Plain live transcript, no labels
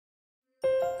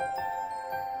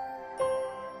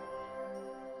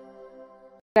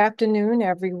Good afternoon,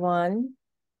 everyone.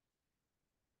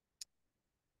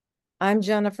 I'm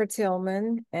Jennifer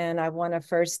Tillman, and I want to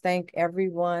first thank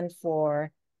everyone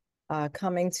for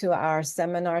coming to our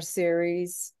seminar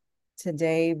series.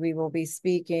 Today, we will be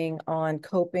speaking on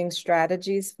coping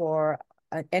strategies for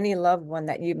any loved one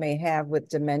that you may have with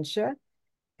dementia.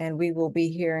 And we will be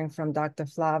hearing from Dr.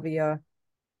 Flavia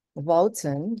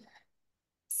Walton.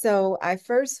 So I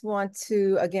first want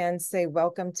to, again, say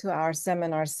welcome to our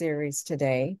seminar series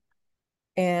today.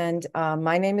 And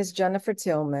my name is Jennifer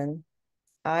Tillman.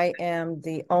 I am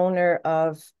the owner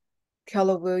of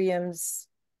Keller Williams,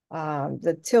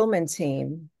 the Tillman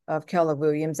team of Keller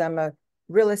Williams. I'm a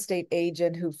real estate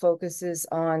agent who focuses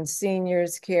on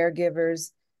seniors,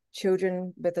 caregivers,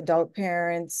 children with adult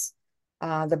parents,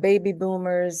 the baby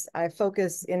boomers. I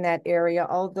focus in that area,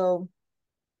 although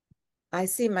I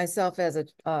see myself as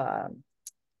a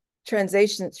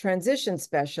transition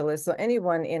specialist. So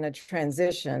anyone in a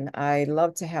transition, I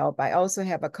love to help. I also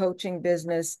have a coaching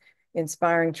business,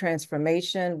 Inspiring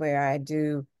Transformation, where I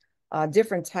do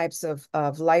different types of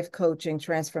life coaching,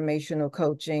 transformational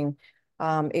coaching.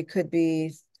 It could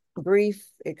be grief,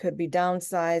 it could be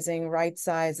downsizing, right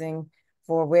sizing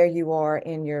for where you are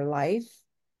in your life.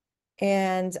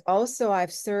 And also,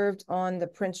 I've served on the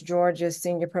Prince George's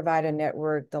Senior Provider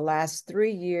Network. The last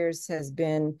 3 years has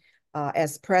been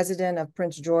as president of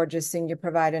Prince George's Senior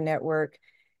Provider Network.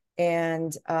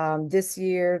 And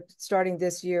starting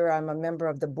this year, I'm a member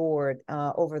of the board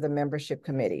over the membership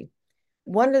committee.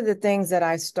 One of the things that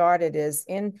I started is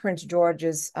in Prince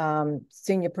George's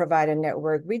Senior Provider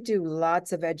Network, we do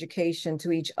lots of education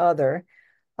to each other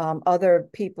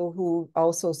people who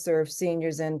also serve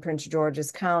seniors in Prince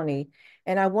George's County.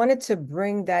 And I wanted to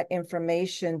bring that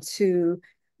information to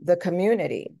the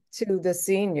community, to the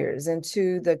seniors, and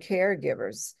to the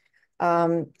caregivers.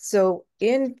 So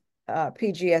in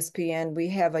PGSPN, we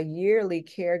have a yearly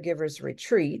caregivers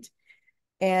retreat.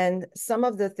 And some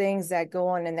of the things that go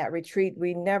on in that retreat,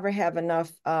 we never have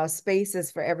enough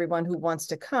spaces for everyone who wants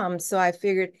to come. So I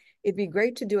figured it'd be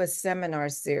great to do a seminar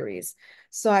series.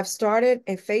 So I've started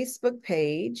a Facebook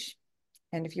page.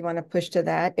 And if you want to push to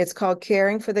that, it's called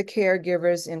Caring for the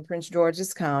Caregivers in Prince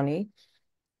George's County.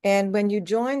 And when you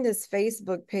join this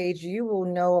Facebook page, you will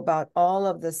know about all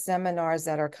of the seminars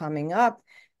that are coming up,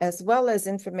 as well as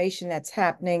information that's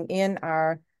happening in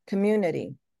our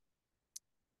community.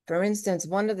 For instance,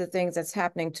 one of the things that's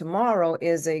happening tomorrow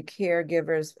is a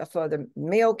caregivers for the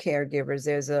male caregivers.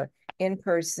 There's a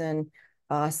in-person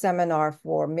seminar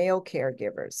for male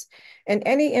caregivers. And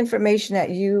any information that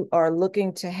you are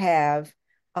looking to have,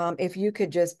 if you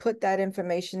could just put that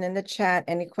information in the chat,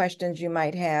 any questions you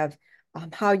might have,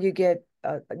 how you get,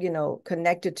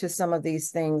 connected to some of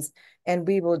these things, and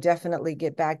we will definitely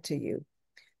get back to you.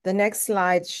 The next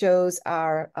slide shows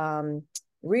our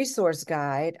resource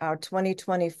guide, our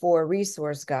 2024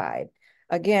 resource guide.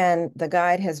 Again, the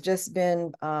guide has just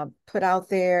been put out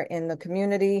there in the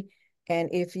community. And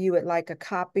if you would like a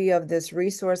copy of this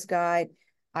resource guide,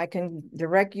 I can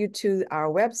direct you to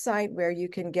our website where you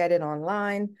can get it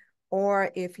online. Or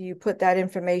if you put that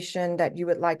information that you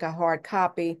would like a hard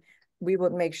copy, we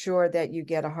would make sure that you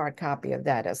get a hard copy of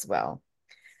that as well.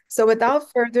 So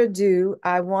without further ado,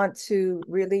 I want to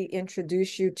really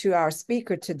introduce you to our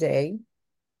speaker today,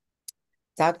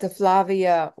 Dr.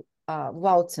 Flavia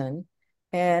Walton,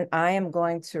 and I am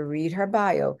going to read her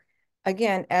bio.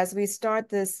 Again, as we start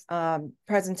this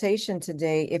presentation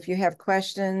today, if you have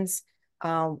questions,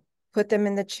 put them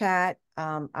in the chat.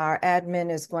 Our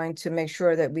admin is going to make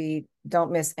sure that we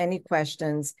don't miss any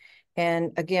questions.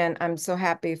 And again, I'm so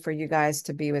happy for you guys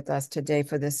to be with us today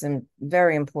for this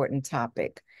very important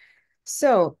topic.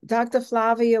 So, Dr.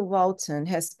 Flavia Walton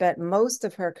has spent most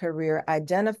of her career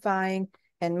identifying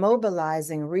and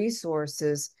mobilizing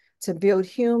resources to build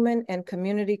human and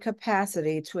community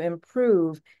capacity to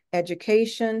improve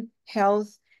education,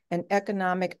 health, and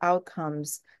economic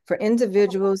outcomes for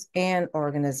individuals and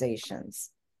organizations.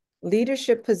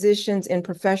 Leadership positions in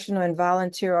professional and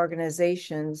volunteer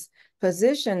organizations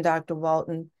position Dr.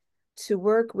 Walton to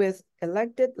work with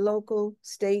elected local,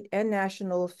 state, and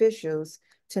national officials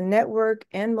to network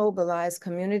and mobilize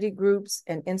community groups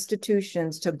and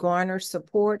institutions to garner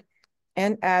support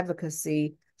and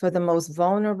advocacy for the most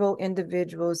vulnerable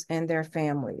individuals and their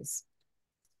families.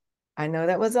 I know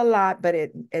that was a lot, but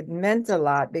it meant a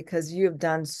lot because you have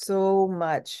done so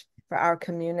much for our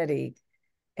community.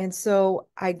 And so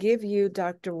I give you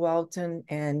Dr. Walton,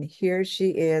 and here she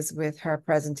is with her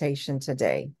presentation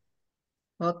today.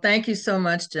 Well, thank you so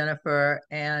much, Jennifer,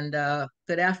 and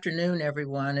good afternoon,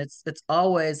 everyone. It's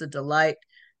always a delight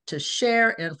to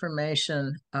share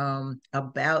information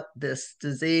about this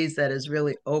disease that is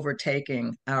really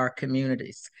overtaking our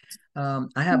communities. I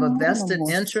have a vested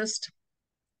interest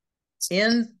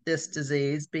in this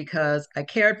disease because I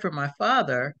cared for my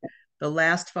father the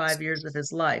last 5 years of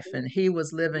his life, and he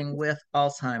was living with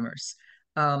Alzheimer's.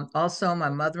 Also, my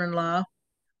mother-in-law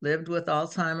lived with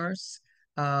Alzheimer's.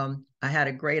 I had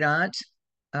a great aunt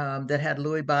that had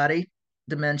Lewy body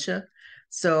dementia.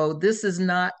 So this is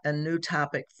not a new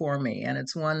topic for me, and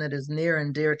it's one that is near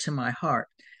and dear to my heart.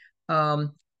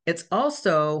 It's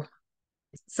also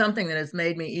something that has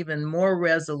made me even more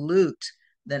resolute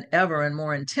than ever and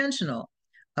more intentional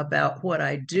about what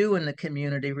I do in the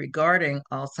community regarding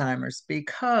Alzheimer's,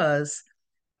 because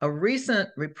a recent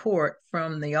report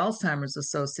from the Alzheimer's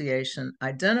Association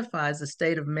identifies the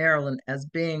state of Maryland as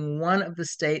being one of the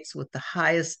states with the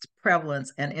highest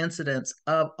prevalence and incidence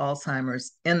of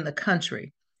Alzheimer's in the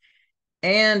country.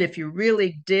 And if you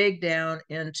really dig down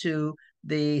into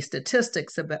the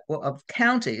statistics of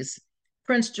counties,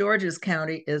 Prince George's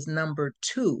County is number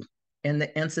 2 in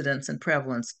the incidence and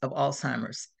prevalence of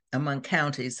Alzheimer's among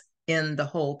counties in the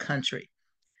whole country.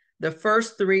 The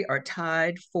first 3 are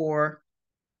tied for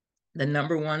the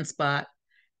number 1 spot,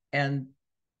 and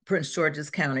Prince George's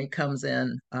County comes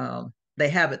in. They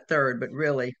have it third, but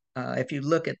really, if you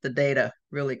look at the data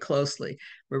really closely,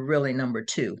 we're really number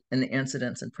 2 in the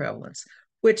incidence and prevalence,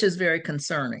 which is very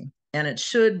concerning. And it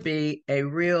should be a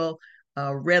real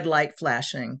red light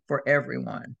flashing for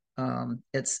everyone.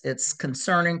 It's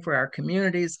concerning for our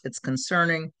communities. It's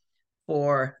concerning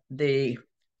for the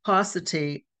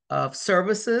paucity of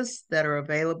services that are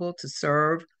available to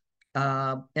serve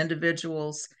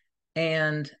individuals.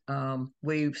 And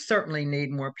we certainly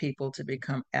need more people to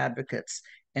become advocates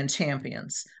and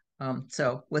champions.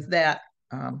 So with that,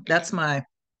 that's my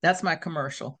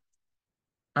commercial.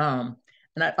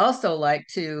 And I'd also like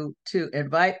to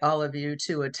invite all of you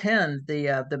to attend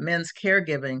the men's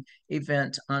caregiving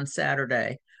event on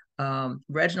Saturday.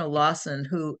 Reginald Lawson,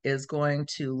 who is going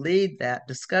to lead that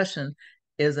discussion,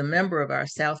 is a member of our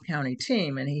South County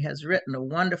team, and he has written a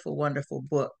wonderful, wonderful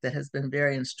book that has been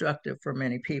very instructive for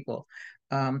many people.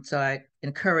 So I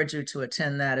encourage you to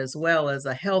attend that, as well as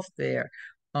a health fair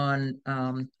on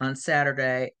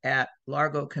Saturday at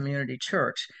Largo Community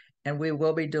Church. And we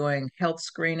will be doing health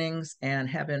screenings and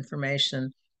have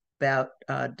information about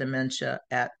dementia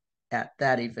at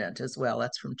that event as well.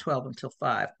 That's from 12 until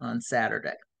 5 on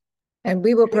Saturday. And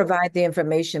we will provide the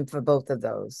information for both of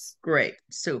those. Great,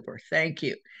 super, thank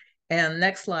you. And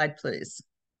next slide, please.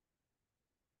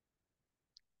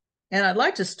 And I'd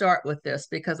like to start with this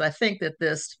because I think that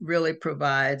this really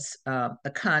provides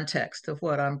a context of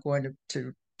what I'm going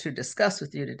to discuss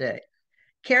with you today.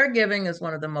 Caregiving is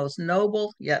one of the most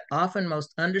noble, yet often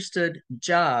most understood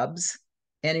jobs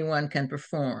anyone can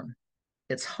perform.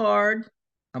 It's hard,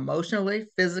 emotionally,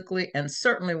 physically, and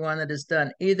certainly one that is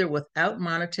done either without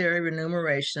monetary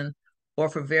remuneration or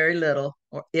for very little,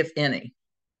 or if any.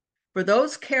 For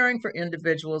those caring for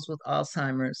individuals with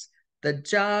Alzheimer's, the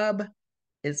job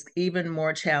is even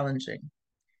more challenging.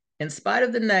 In spite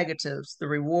of the negatives, the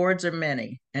rewards are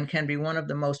many and can be one of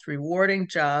the most rewarding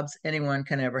jobs anyone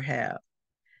can ever have.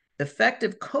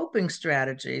 Effective coping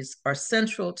strategies are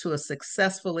central to a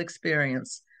successful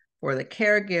experience for the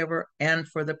caregiver and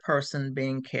for the person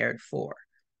being cared for.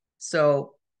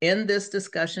 So in this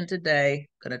discussion today,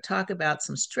 I'm going to talk about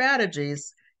some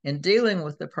strategies in dealing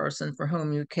with the person for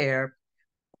whom you care,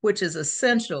 which is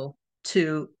essential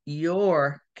to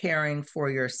your caring for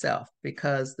yourself,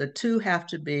 because the two have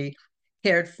to be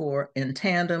cared for in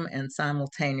tandem and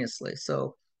simultaneously.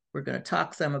 So we're going to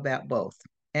talk some about both.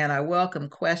 And I welcome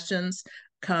questions,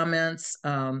 comments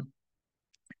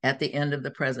at the end of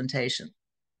the presentation.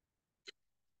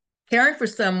 Caring for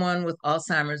someone with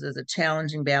Alzheimer's is a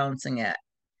challenging balancing act.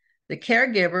 The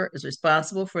caregiver is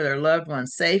responsible for their loved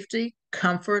one's safety,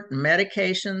 comfort,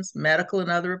 medications, medical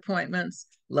and other appointments,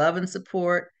 love and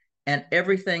support, and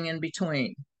everything in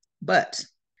between. But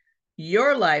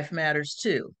your life matters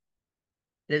too.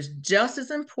 It is just as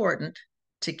important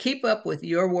to keep up with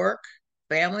your work,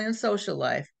 family, and social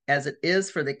life as it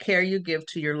is for the care you give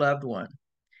to your loved one.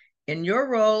 In your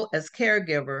role as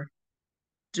caregiver,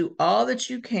 do all that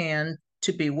you can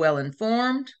to be well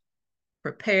informed,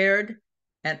 prepared,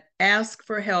 and ask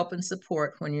for help and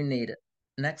support when you need it.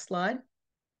 Next slide.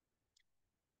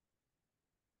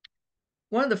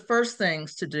 One of the first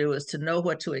things to do is to know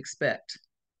what to expect.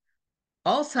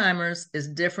 Alzheimer's is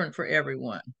different for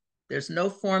everyone. There's no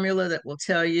formula that will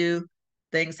tell you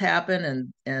things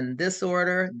happen in this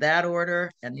order, that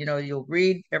order, and you'll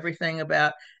read everything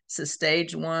about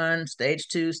stage 1, stage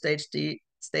 2, stage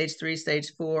 3,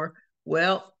 stage 4.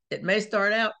 Well, it may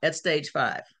start out at stage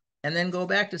 5 and then go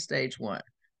back to stage 1.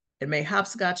 It may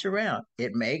hopscotch around.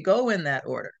 It may go in that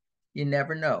order. You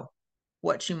never know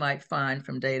what you might find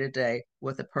from day to day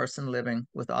with a person living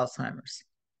with Alzheimer's.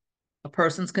 A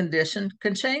person's condition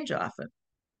can change often.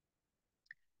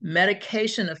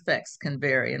 Medication effects can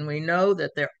vary, and we know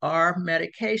that there are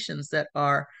medications that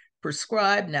are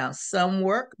prescribed now. Some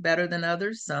work better than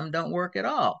others, some don't work at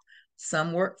all.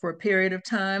 Some work for a period of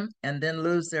time and then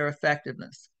lose their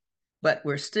effectiveness. But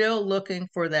we're still looking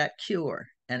for that cure,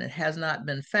 and it has not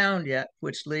been found yet,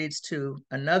 which leads to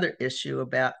another issue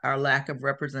about our lack of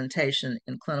representation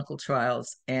in clinical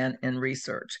trials and in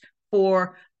research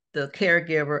for the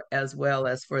caregiver as well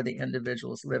as for the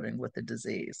individuals living with the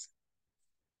disease.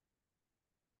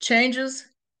 Changes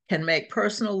can make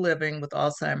personal living with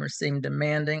Alzheimer's seem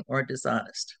demanding or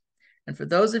dishonest. And for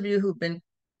those of you who've been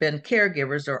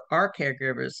caregivers or are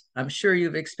caregivers, I'm sure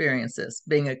you've experienced this,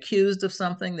 being accused of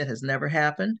something that has never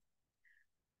happened,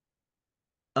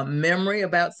 a memory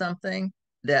about something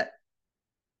that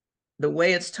the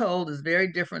way it's told is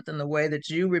very different than the way that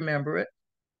you remember it,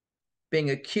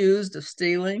 being accused of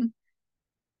stealing.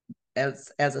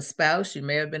 As a spouse, you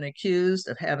may have been accused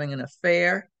of having an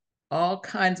affair. All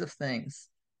kinds of things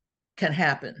can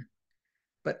happen.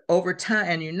 But over time,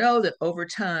 and you know that over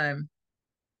time,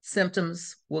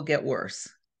 symptoms will get worse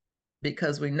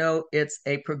because we know it's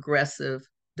a progressive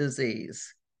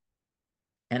disease.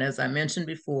 And as I mentioned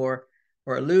before,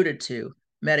 or alluded to,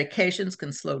 medications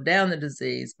can slow down the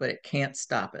disease, but it can't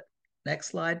stop it. Next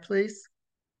slide, please.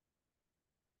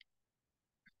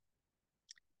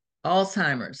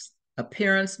 Alzheimer's,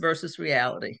 appearance versus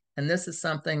reality. And this is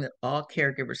something that all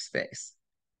caregivers face.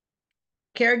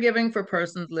 Caregiving for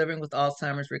persons living with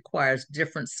Alzheimer's requires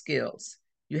different skills.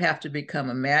 You have to become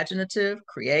imaginative,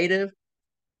 creative,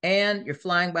 and you're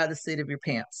flying by the seat of your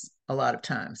pants a lot of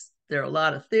times. There are a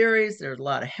lot of theories, there's a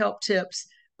lot of help tips,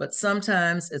 but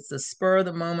sometimes it's a spur of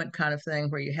the moment kind of thing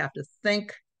where you have to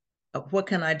think of what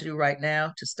can I do right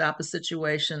now to stop a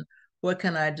situation? What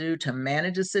can I do to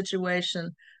manage a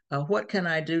situation? What can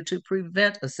I do to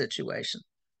prevent a situation?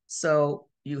 So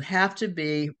you have to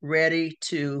be ready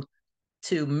to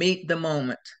meet the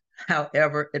moment,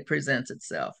 however it presents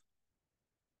itself.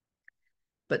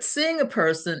 But seeing a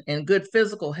person in good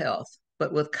physical health,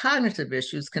 but with cognitive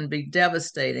issues, can be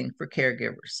devastating for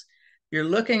caregivers. You're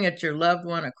looking at your loved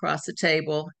one across the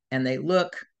table, and they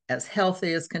look as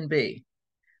healthy as can be.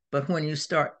 But when you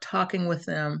start talking with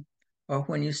them, or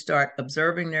when you start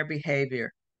observing their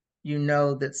behavior, you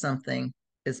know that something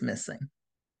is missing.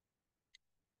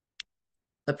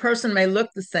 The person may look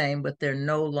the same, but they're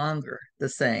no longer the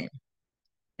same.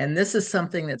 And this is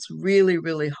something that's really,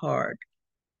 really hard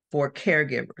for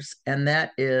caregivers, and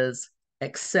that is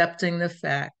accepting the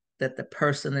fact that the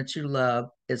person that you love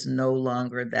is no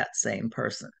longer that same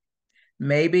person.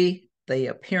 Maybe the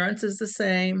appearance is the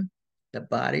same, the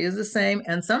body is the same,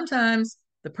 and sometimes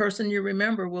the person you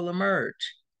remember will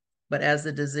emerge. But as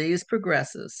the disease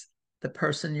progresses, the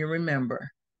person you remember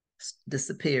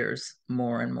disappears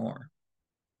more and more.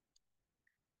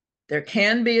 There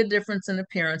can be a difference in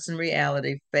appearance and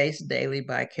reality faced daily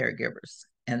by caregivers.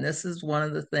 And this is one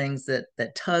of the things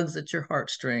that tugs at your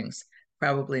heartstrings,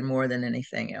 probably more than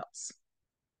anything else.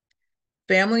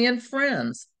 Family and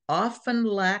friends often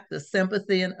lack the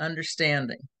sympathy and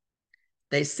understanding.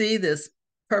 They see this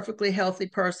perfectly healthy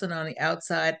person on the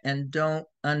outside and don't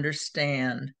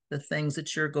understand the things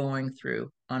that you're going through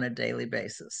on a daily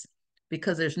basis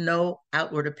because there's no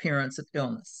outward appearance of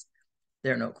illness.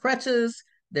 There are no crutches,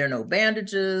 there are no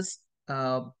bandages,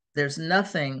 there's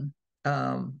nothing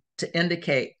to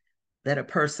indicate that a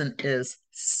person is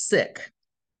sick,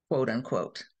 quote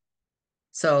unquote.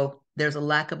 So there's a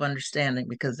lack of understanding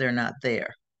because they're not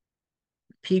there.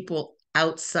 People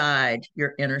outside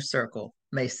your inner circle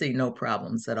may see no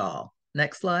problems at all.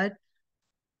 Next slide.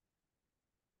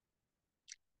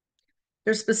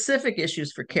 There's specific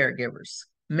issues for caregivers.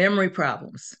 Memory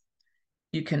problems.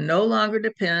 You can no longer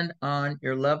depend on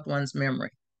your loved one's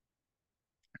memory.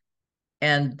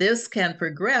 And this can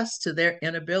progress to their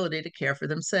inability to care for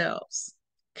themselves.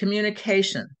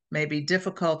 Communication may be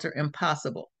difficult or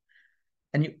impossible,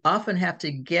 and you often have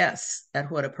to guess at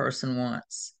what a person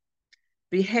wants.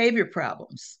 Behavior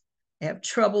problems. They have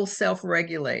trouble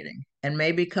self-regulating and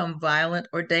may become violent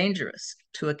or dangerous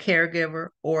to a caregiver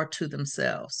or to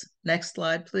themselves. Next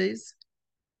slide, please.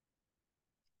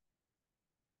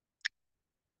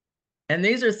 And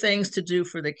these are things to do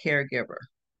for the caregiver.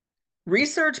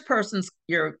 Research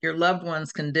your loved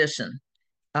one's condition,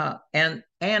 and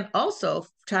also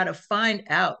try to find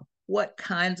out what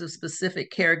kinds of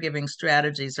specific caregiving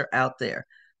strategies are out there.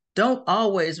 Don't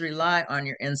always rely on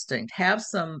your instinct. Have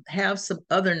some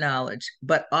other knowledge,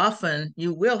 but often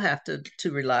you will have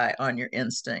to rely on your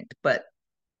instinct. But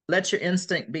let your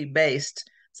instinct be based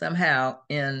somehow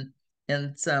in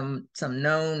some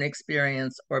known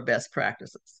experience or best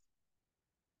practices.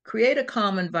 Create a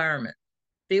calm environment.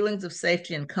 Feelings of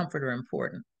safety and comfort are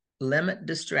important. Limit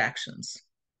distractions.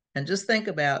 And just think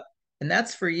about, and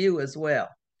that's for you as well.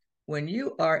 When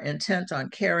you are intent on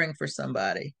caring for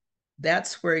somebody,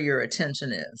 that's where your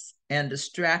attention is. And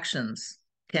distractions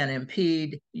can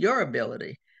impede your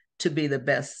ability to be the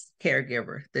best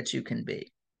caregiver that you can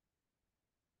be.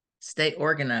 Stay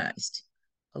organized.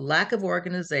 A lack of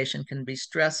organization can be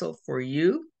stressful for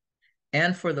you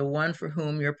and for the one for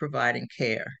whom you're providing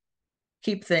care.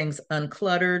 Keep things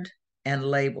uncluttered and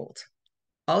labeled.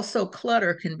 Also,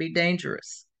 clutter can be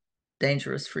dangerous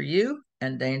for you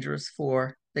and dangerous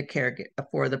for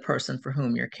the person for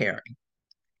whom you're caring.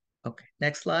 Okay,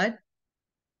 next slide.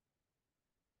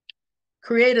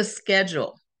 Create a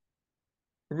schedule.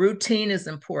 Routine is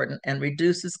important and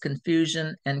reduces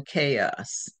confusion and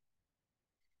chaos.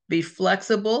 Be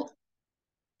flexible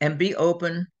and be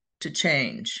open to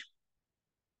change.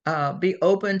 Be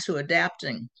open to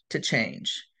adapting to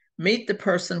change. Meet the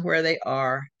person where they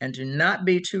are and do not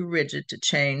be too rigid to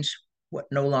change what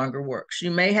no longer works.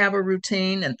 You may have a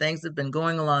routine and things have been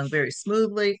going along very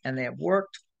smoothly and they have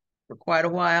worked for quite a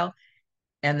while.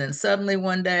 And then suddenly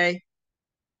one day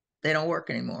they don't work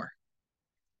anymore.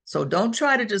 So don't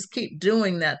try to just keep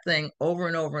doing that thing over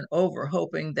and over and over,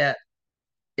 hoping that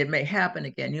it may happen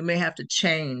again. You may have to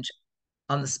change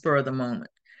on the spur of the moment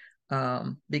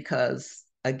because,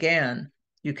 again,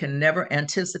 you can never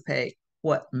anticipate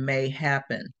what may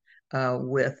happen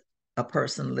with a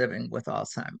person living with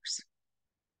Alzheimer's.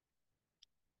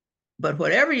 But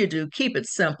whatever you do, keep it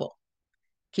simple.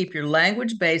 Keep your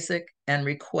language basic and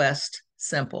request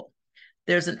simple.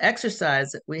 There's an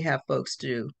exercise that we have folks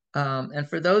do. And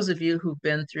for those of you who've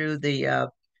been through the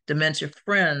Dementia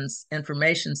Friends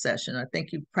information session, I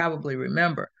think you probably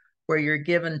remember where you're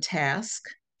given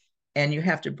tasks and you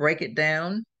have to break it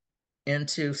down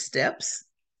into steps.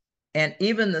 And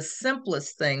even the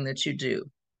simplest thing that you do,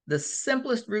 the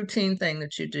simplest routine thing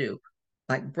that you do,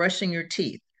 like brushing your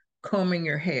teeth, combing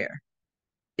your hair,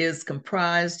 is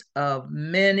comprised of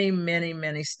many, many,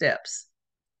 many steps.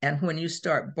 And when you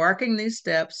start barking these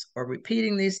steps or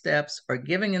repeating these steps or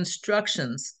giving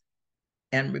instructions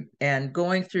and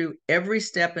going through every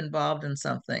step involved in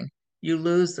something, you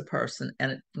lose the person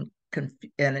and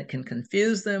it can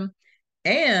confuse them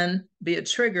and be a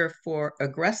trigger for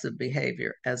aggressive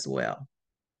behavior as well.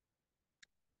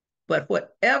 But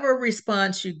whatever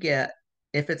response you get,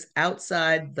 if it's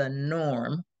outside the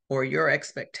norm or your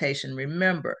expectation,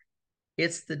 remember,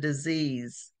 it's the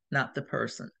disease, not the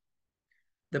person.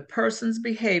 The person's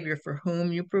behavior for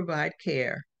whom you provide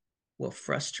care will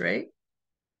frustrate,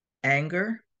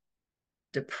 anger,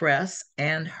 depress,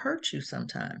 and hurt you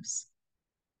sometimes.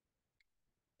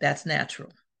 That's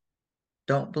natural.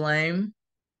 Don't blame.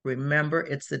 Remember,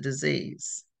 it's the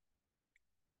disease.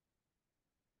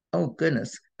 Oh,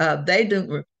 goodness. They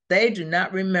do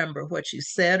not remember what you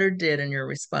said or did in your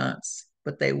response,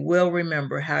 but they will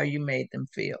remember how you made them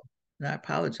feel. And I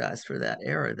apologize for that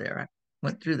error there. I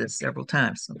went through this several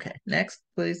times. Okay, next,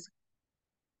 please.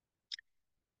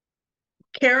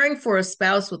 Caring for a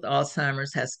spouse with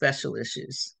Alzheimer's has special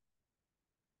issues.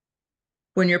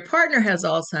 When your partner has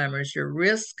Alzheimer's, your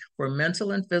risk for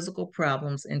mental and physical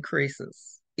problems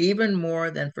increases, even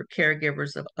more than for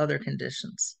caregivers of other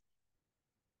conditions.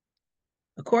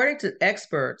 According to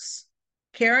experts,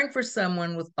 caring for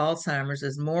someone with Alzheimer's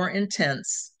is more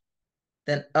intense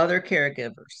than other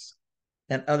caregivers,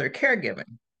 than other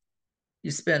caregiving.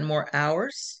 You spend more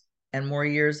hours and more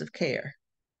years of care.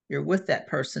 You're with that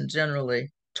person generally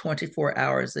 24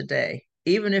 hours a day.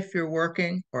 Even if you're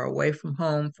working or away from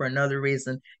home for another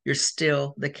reason, you're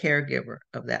still the caregiver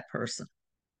of that person.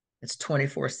 It's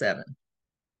 24/7.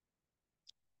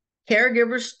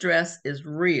 Caregiver stress is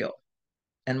real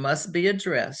and must be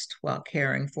addressed while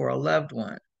caring for a loved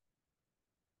one.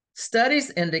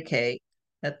 Studies indicate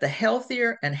that the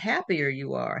healthier and happier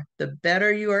you are, the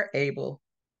better you are able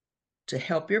to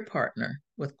help your partner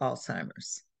with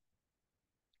Alzheimer's.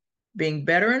 Being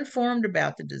better informed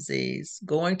about the disease,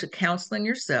 going to counseling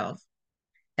yourself,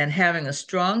 and having a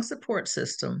strong support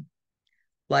system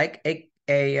like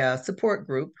a support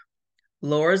group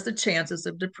lowers the chances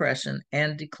of depression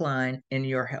and decline in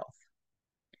your health.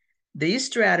 These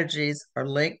strategies are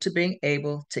linked to being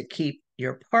able to keep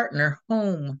your partner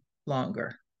home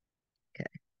longer. Okay,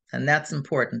 and that's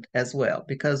important as well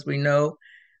because we know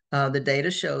The data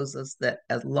shows us that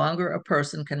as longer a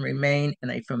person can remain in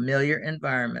a familiar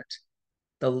environment,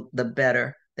 the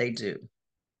better they do.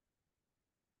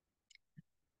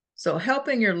 So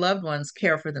helping your loved ones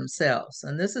care for themselves,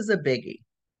 and this is a biggie.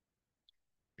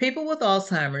 People with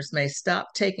Alzheimer's may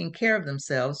stop taking care of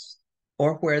themselves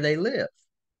or where they live.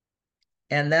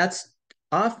 And that's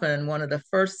often one of the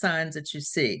first signs that you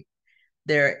see.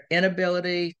 Their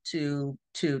inability to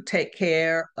take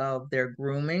care of their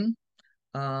grooming.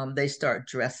 They start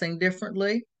dressing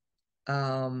differently.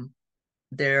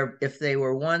 If they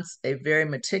were once a very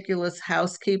meticulous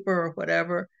housekeeper or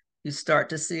whatever, you start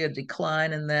to see a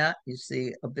decline in that. You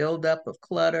see a buildup of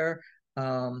clutter,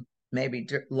 maybe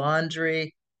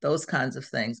laundry, those kinds of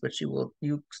things, but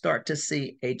you start to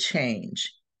see a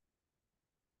change.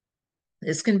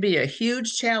 This can be a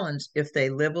huge challenge if they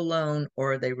live alone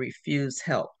or they refuse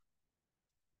help.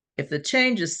 If the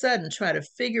change is sudden, try to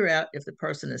figure out if the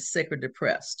person is sick or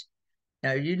depressed.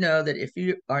 Now, you know that if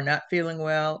you are not feeling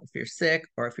well, if you're sick,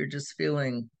 or if you're just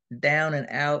feeling down and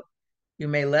out, you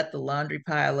may let the laundry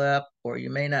pile up, or you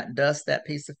may not dust that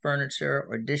piece of furniture,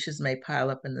 or dishes may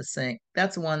pile up in the sink.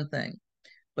 That's one thing.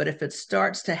 But if it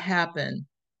starts to happen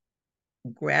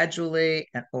gradually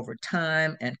and over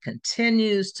time and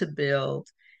continues to build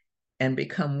and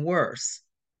become worse,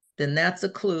 then that's a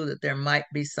clue that there might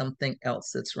be something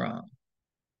else that's wrong.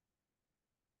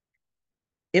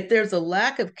 If there's a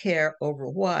lack of care over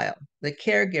a while, the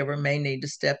caregiver may need to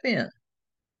step in.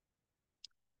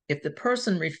 If the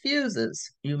person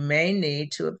refuses, you may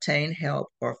need to obtain help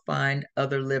or find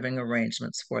other living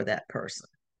arrangements for that person.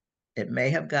 It may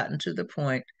have gotten to the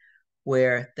point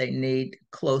where they need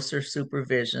closer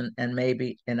supervision and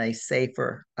maybe in a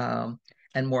safer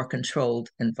and more controlled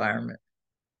environment.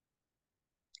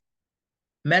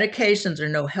 Medications are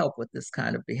no help with this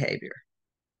kind of behavior.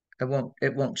 It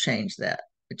won't change that.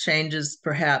 It changes,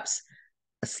 perhaps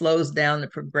slows down the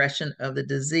progression of the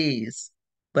disease,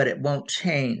 but it won't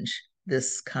change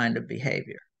this kind of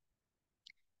behavior.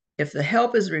 If the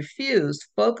help is refused,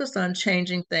 focus on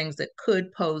changing things that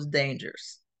could pose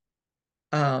dangers.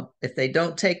 If they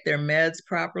don't take their meds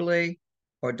properly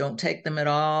or don't take them at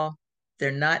all,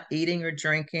 they're not eating or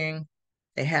drinking,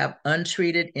 they have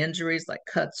untreated injuries like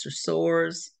cuts or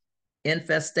sores,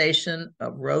 infestation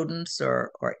of rodents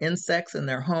or insects in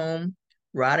their home,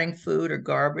 rotting food or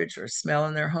garbage or smell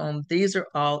in their home. These are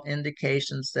all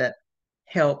indications that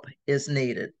help is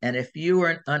needed. And if you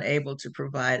are unable to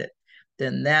provide it,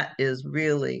 then that is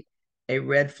really a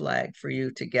red flag for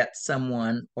you to get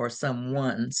someone or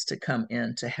someones to come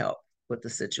in to help with the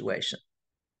situation.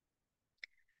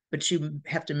 But you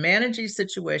have to manage these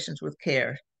situations with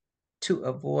care to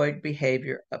avoid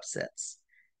behavior upsets.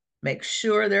 Make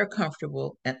sure they're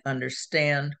comfortable and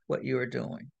understand what you are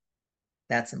doing.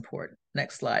 That's important.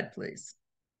 Next slide, please.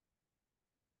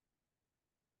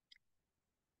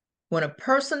 When a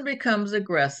person becomes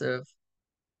aggressive,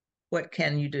 what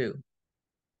can you do?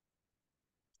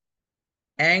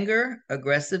 Anger,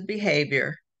 aggressive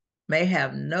behavior may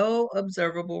have no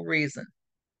observable reason.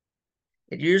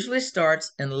 It usually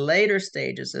starts in later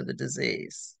stages of the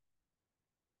disease.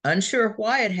 Unsure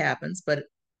why it happens, but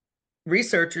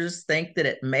researchers think that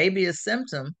it may be a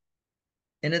symptom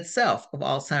in itself of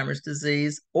Alzheimer's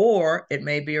disease, or it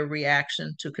may be a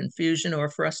reaction to confusion or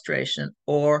frustration,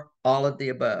 or all of the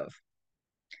above.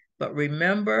 But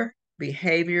remember,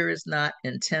 behavior is not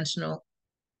intentional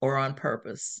or on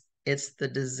purpose. It's the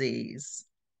disease.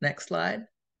 Next slide.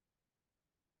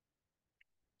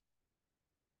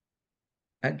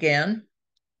 Again,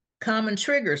 common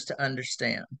triggers to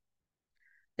understand.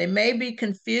 They may be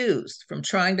confused from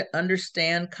trying to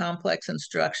understand complex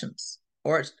instructions,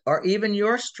 or even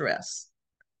your stress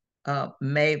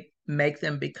may make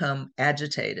them become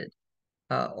agitated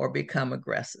or become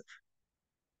aggressive.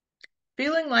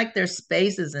 Feeling like their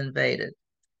space is invaded,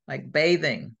 like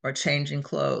bathing or changing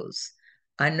clothes.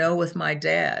 I know with my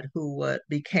dad, who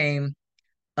became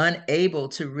unable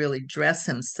to really dress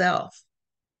himself,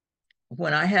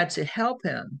 when I had to help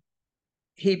him,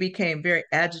 he became very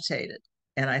agitated.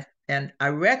 And I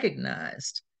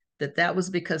recognized that that was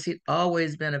because he'd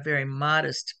always been a very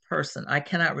modest person. I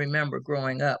cannot remember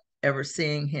growing up ever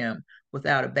seeing him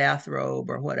without a bathrobe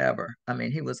or whatever. I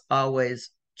mean, he was always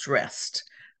dressed.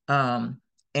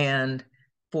 And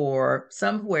for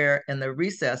somewhere in the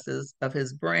recesses of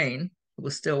his brain, it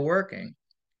was still working.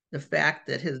 The fact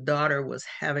that his daughter was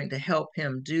having to help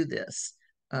him do this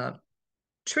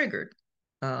triggered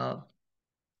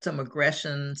some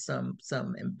aggression, some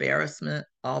embarrassment,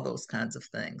 all those kinds of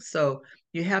things. So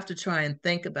you have to try and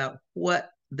think about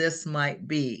what this might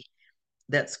be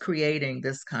that's creating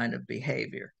this kind of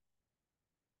behavior.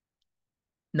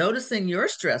 noticing your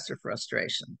stress or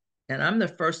frustration. And I'm the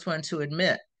first one to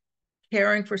admit,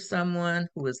 caring for someone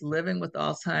who is living with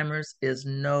Alzheimer's is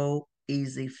no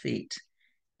easy feat.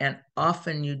 And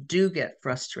often you do get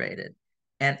frustrated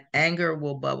and anger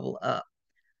will bubble up.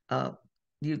 Uh,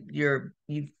 you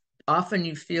often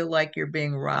you feel like you're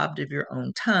being robbed of your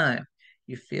own time.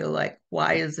 You feel like,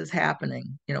 why is this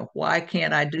happening? Why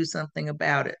can't I do something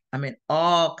about it? I mean,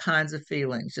 all kinds of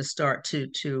feelings just start to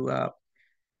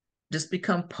just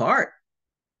become part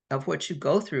of what you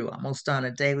go through almost on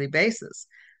a daily basis.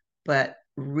 But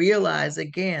realize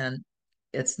again,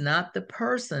 it's not the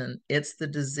person, it's the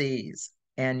disease,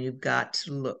 and you've got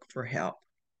to look for help.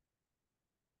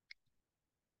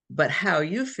 But how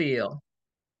you feel,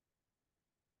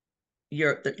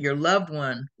 your loved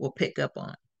one will pick up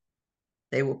on.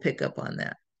 They will pick up on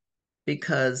that,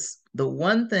 because the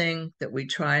one thing that we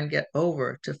try and get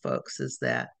over to folks is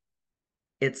that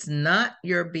it's not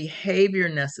your behavior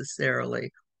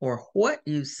necessarily or what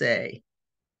you say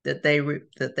that they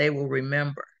will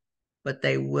remember, but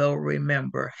they will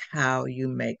remember how you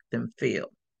make them feel,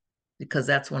 because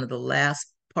that's one of the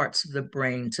last parts of the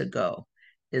brain to go,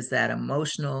 is that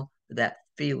emotional, that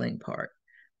feeling part.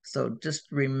 So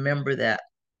just remember that.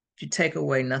 If you take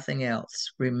away nothing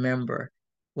else, remember,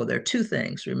 well, there are two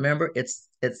things. Remember, it's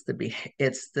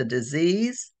the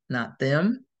disease, not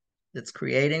them, that's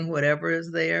creating whatever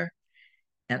is there.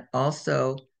 And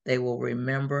also they will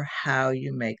remember how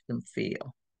you make them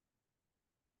feel.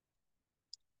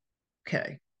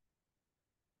 Okay.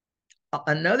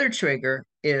 Another trigger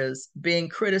is being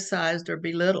criticized or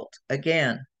belittled.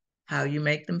 Again, how you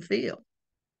make them feel.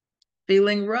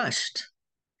 Feeling rushed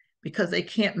because they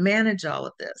can't manage all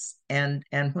of this. And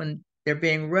when they're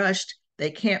being rushed, they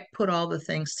can't put all the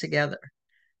things together.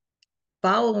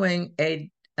 Following an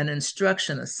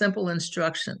instruction, a simple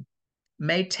instruction,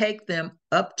 may take them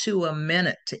up to a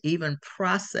minute to even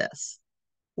process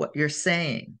what you're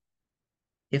saying,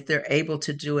 if they're able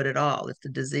to do it at all, if the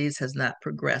disease has not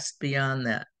progressed beyond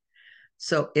that.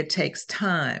 So it takes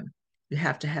time. You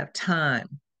have to have time,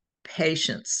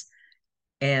 patience,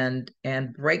 and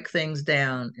break things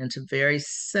down into very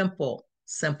simple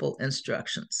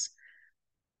instructions.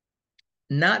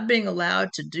 Not being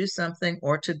allowed to do something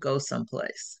or to go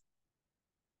someplace.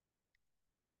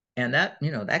 And that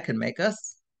can make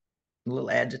us a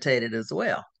little agitated as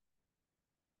well.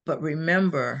 But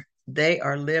remember, they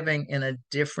are living in a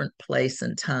different place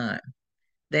and time.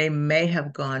 They may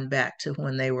have gone back to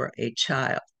when they were a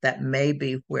child. That may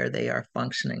be where they are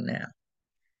functioning now.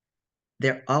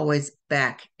 They're always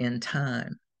back in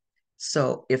time.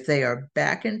 So if they are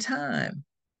back in time,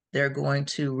 they're going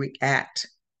to react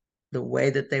the way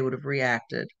that they would have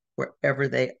reacted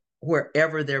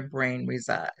wherever their brain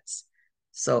resides.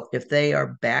 So if they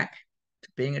are back to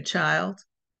being a child,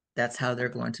 that's how they're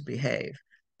going to behave.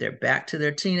 They're back to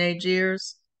their teenage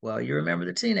years. Well, you remember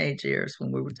the teenage years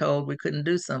when we were told we couldn't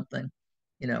do something.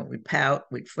 We'd pout,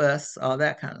 we'd fuss, all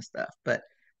that kind of stuff. But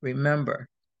remember,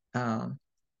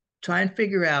 try and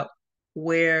figure out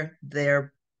where they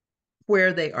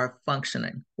are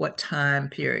functioning, what time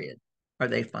period are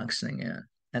they functioning in.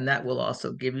 And that will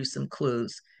also give you some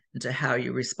clues into how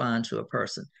you respond to a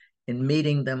person in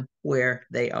meeting them where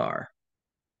they are.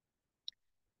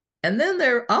 And then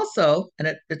they're also,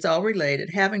 and it's all related,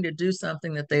 having to do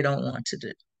something that they don't want to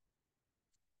do.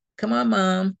 Come on,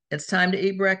 Mom, it's time to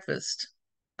eat breakfast.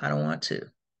 I don't want to.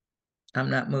 I'm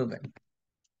not moving.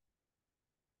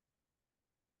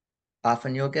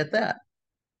 Often you'll get that.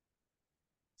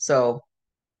 So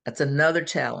that's another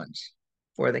challenge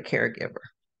for the caregiver.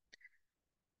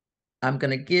 I'm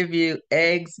going to give you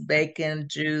eggs, bacon,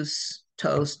 juice,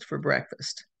 toast for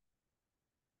breakfast.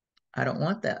 I don't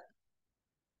want that.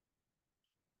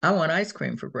 I want ice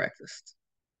cream for breakfast.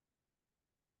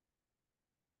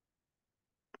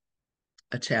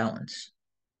 A challenge.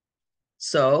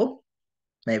 So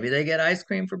maybe they get ice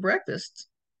cream for breakfast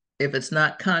if it's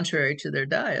not contrary to their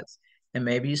diets. And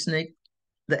maybe you sneak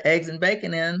the eggs and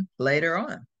bacon in later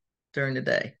on during the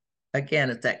day. Again,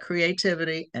 it's that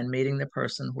creativity and meeting the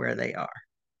person where they are.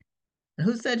 And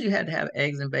who said you had to have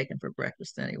eggs and bacon for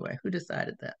breakfast anyway? Who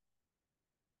decided that?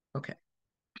 Okay.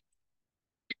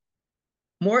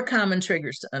 More common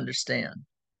triggers to understand.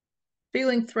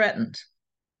 Feeling threatened.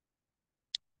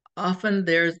 Often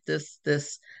there's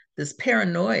this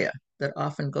paranoia that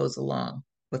often goes along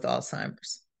with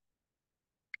Alzheimer's.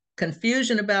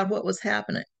 Confusion about what was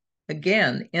happening.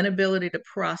 Again, inability to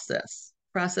process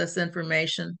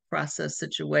information, process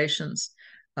situations.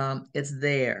 It's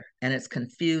there and it's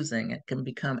confusing. It can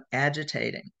become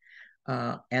agitating,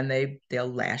 and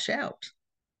they'll lash out.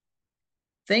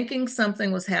 Thinking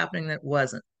something was happening that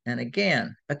wasn't. and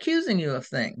again, accusing you of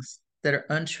things that are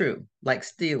untrue, like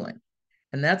stealing.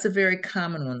 And that's a very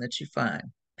common one that you find,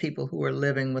 people who are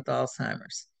living with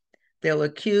Alzheimer's. They'll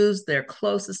accuse their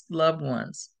closest loved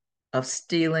ones of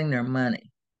stealing their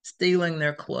money, stealing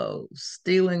their clothes,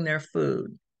 stealing their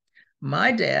food.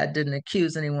 My dad didn't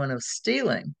accuse anyone of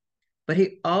stealing, but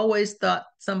he always thought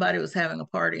somebody was having a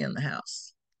party in the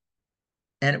house.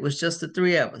 And it was just the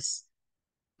three of us,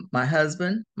 my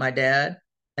husband, my dad,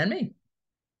 and me.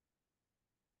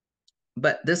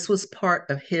 But this was part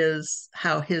of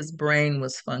how his brain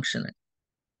was functioning.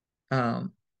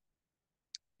 Um,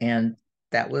 and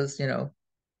that was,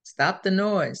 stop the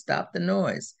noise, stop the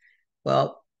noise.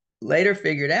 Well, later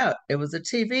figured out it was a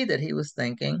TV that he was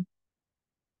thinking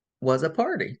was a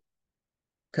party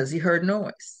because he heard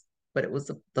noise, but it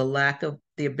was the lack of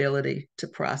the ability to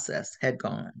process had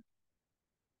gone.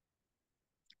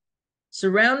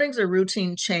 Surroundings or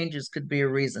routine changes could be a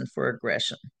reason for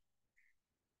aggression.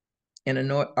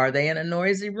 Are they in a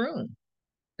noisy room?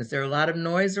 Is there a lot of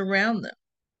noise around them?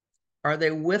 Are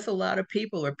they with a lot of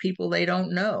people or people they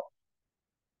don't know?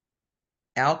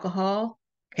 Alcohol,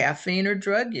 caffeine, or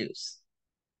drug use?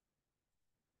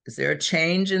 Is there a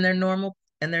change in their normal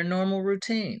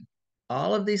routine?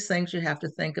 All of these things you have to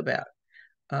think about.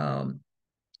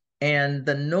 And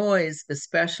the noise,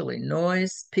 especially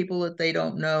noise, people that they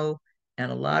don't know,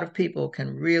 and a lot of people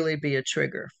can really be a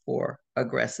trigger for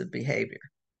aggressive behavior.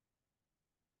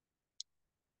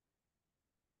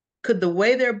 Could the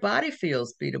way their body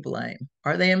feels be to blame?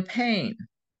 Are they in pain?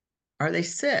 Are they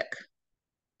sick?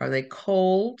 Are they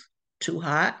cold, too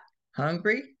hot,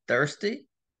 hungry, thirsty,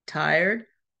 tired,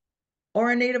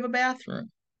 or in need of a bathroom?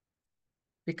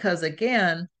 Because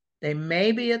again, they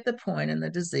may be at the point in the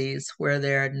disease where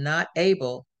they're not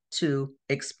able to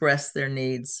express their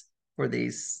needs for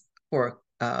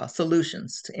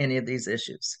solutions to any of these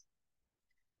issues.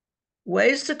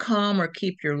 Ways to calm or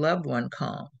keep your loved one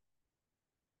calm.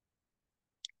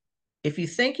 If you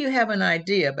think you have an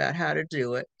idea about how to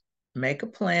do it, make a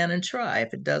plan and try.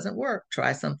 If it doesn't work,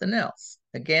 try something else.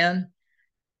 Again,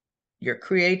 your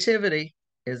creativity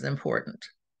is important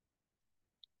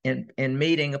in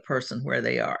meeting a person where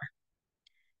they are.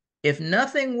 If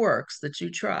nothing works that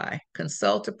you try,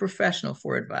 consult a professional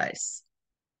for advice.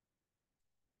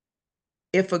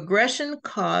 If aggression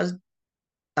caused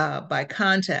by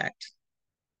contact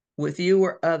with you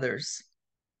or others,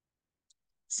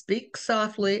 speak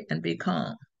softly and be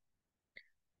calm.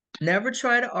 Never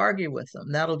try to argue with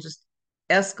them. That'll just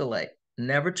escalate.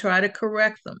 Never try to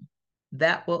correct them.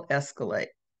 That will escalate.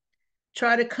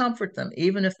 Try to comfort them,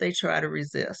 even if they try to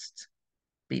resist.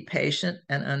 Be patient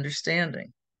and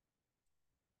understanding.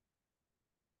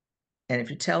 And if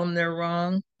you tell them they're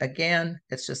wrong, again,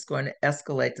 it's just going to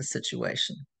escalate the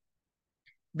situation.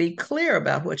 Be clear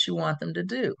about what you want them to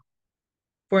do.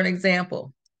 For an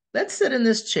example, let's sit in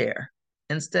this chair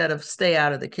instead of stay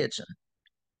out of the kitchen.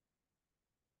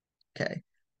 Okay,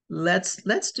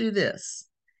 let's do this.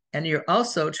 And you're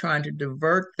also trying to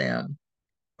divert them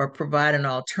or provide an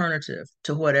alternative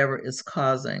to whatever is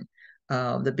causing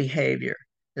the behavior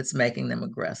that's making them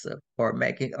aggressive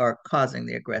or causing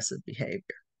the aggressive behavior.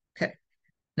 Okay,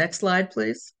 next slide,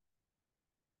 please.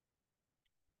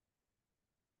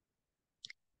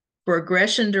 For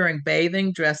aggression during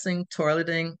bathing, dressing,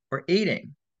 toileting, or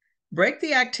eating, break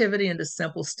the activity into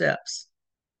simple steps,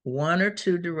 1 or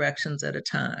 2 directions at a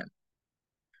time.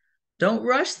 Don't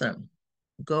rush them.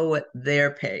 Go at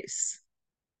their pace.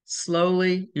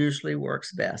 Slowly usually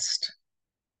works best.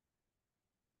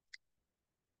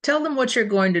 Tell them what you're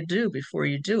going to do before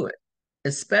you do it,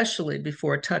 especially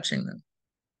before touching them.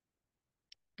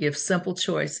 Give simple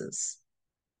choices.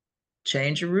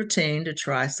 Change your routine to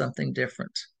try something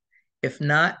different. If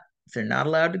they're not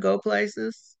allowed to go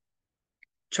places,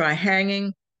 try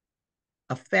hanging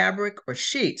a fabric or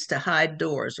sheets to hide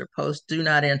doors or post do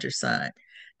not enter sign.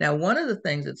 Now, one of the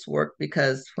things that's worked,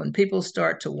 because when people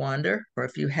start to wander, or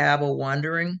if you have a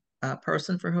wandering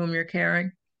person for whom you're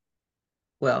caring,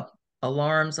 well,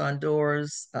 alarms on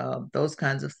doors, those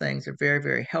kinds of things are very,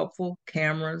 very helpful,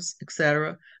 cameras,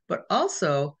 etc. But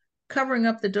also covering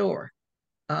up the door.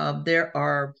 There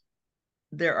are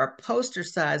poster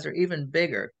size or even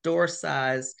bigger door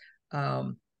size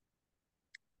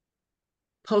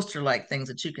poster-like things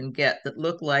that you can get that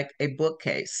look like a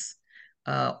bookcase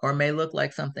or may look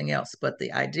like something else. But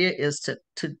the idea is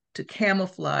to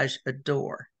camouflage a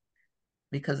door,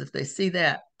 because if they see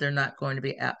that, they're not going to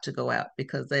be apt to go out,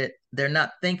 because they're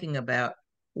not thinking about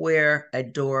where a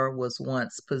door was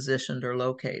once positioned or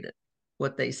located.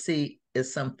 What they see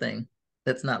is something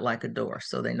that's not like a door,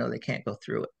 so they know they can't go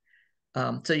through it.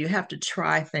 So you have to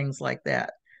try things like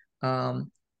that.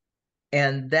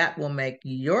 And that will make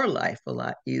your life a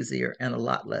lot easier and a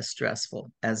lot less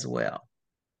stressful as well.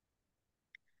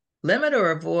 Limit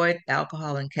or avoid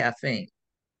alcohol and caffeine,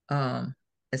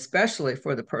 especially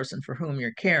for the person for whom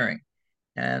you're caring.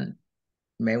 And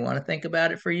you may want to think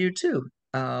about it for you too.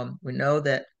 We know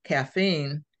that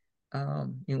caffeine,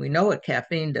 we know what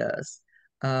caffeine does.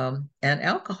 And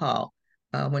alcohol,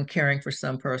 when caring for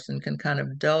some person, can kind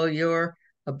of dull your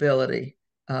ability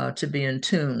to be in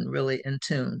tune, really in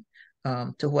tune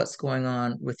to what's going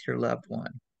on with your loved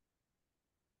one.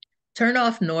 Turn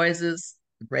off noises,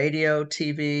 radio,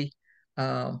 TV,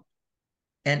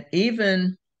 and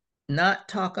even not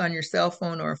talk on your cell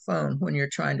phone or phone when you're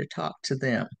trying to talk to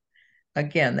them.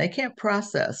 Again, they can't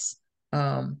process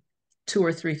two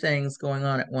or three things going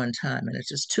on at one time, and it's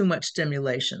just too much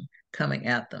stimulation coming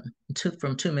at them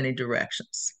from too many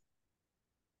directions.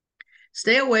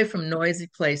 Stay away from noisy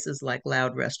places like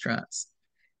loud restaurants.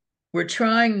 We're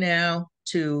trying now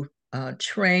to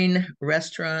train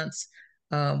restaurants.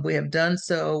 We have done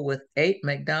so with 8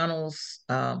 McDonald's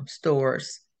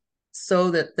stores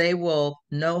so that they will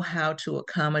know how to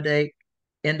accommodate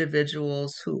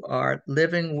individuals who are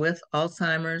living with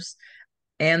Alzheimer's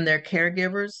and their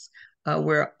caregivers.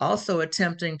 We're also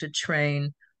attempting to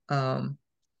train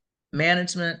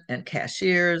management and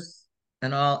cashiers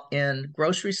and all in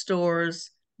grocery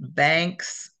stores,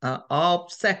 banks, all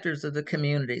sectors of the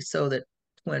community, so that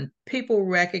when people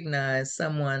recognize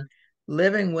someone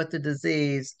living with the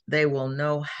disease, they will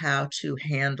know how to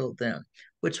handle them,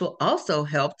 which will also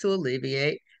help to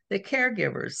alleviate the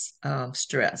caregivers'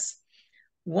 stress.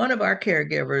 One of our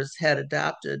caregivers had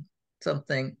adopted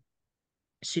something.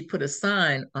 She put a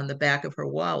sign on the back of her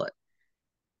wallet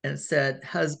and said,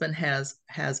 "Husband has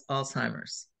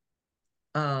Alzheimer's."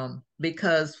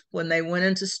 Because when they went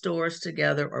into stores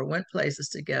together or went places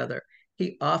together,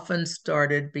 he often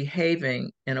started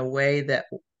behaving in a way that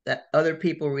other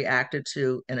people reacted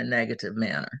to in a negative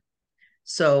manner.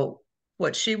 So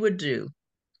what she would do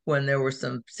when there were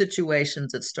some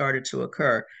situations that started to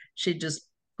occur, she'd just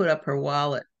put up her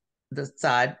wallet, the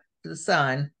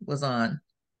sign was on,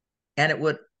 and it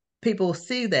would, people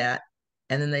see that,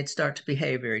 and then they'd start to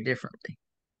behave very differently.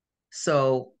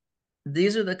 So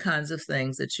these are the kinds of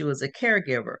things that you as a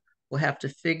caregiver will have to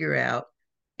figure out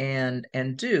and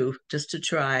do just to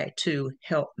try to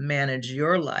help manage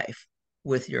your life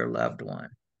with your loved one,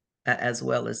 as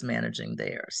well as managing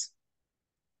theirs.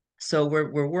 So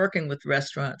we're working with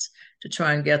restaurants to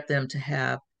try and get them to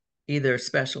have either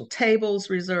special tables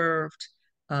reserved,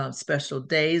 special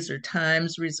days or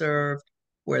times reserved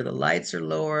where the lights are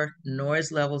lower,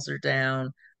 noise levels are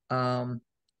down,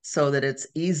 so that it's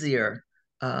easier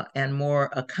and more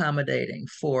accommodating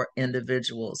for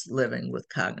individuals living with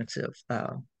cognitive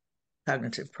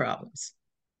problems.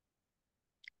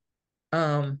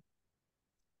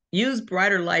 Use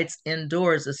brighter lights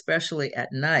indoors, especially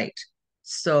at night,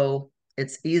 so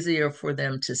it's easier for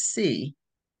them to see,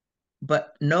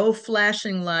 but no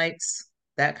flashing lights,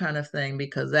 that kind of thing,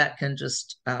 because that can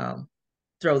just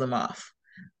throw them off.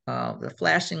 The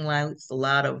flashing lights, a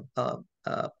lot of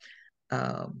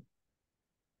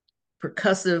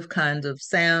percussive kinds of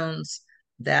sounds,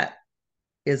 that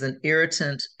is an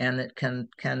irritant, and it can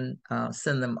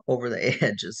send them over the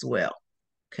edge as well.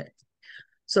 Okay.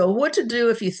 So what to do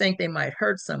if you think they might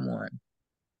hurt someone?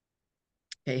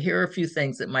 Okay, here are a few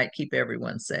things that might keep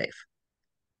everyone safe.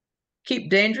 Keep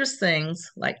dangerous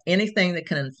things, like anything that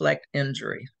can inflict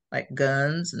injury, like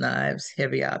guns, knives,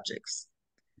 heavy objects.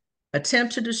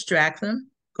 Attempt to distract them.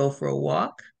 Go for a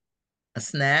walk, a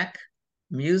snack.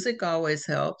 Music always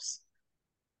helps.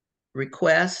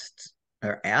 Request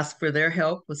or ask for their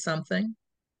help with something.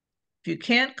 If you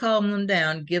can't calm them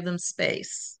down, give them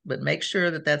space, but make sure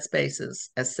that that space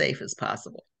is as safe as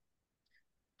possible.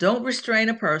 Don't restrain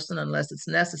a person unless it's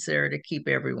necessary to keep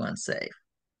everyone safe.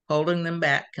 Holding them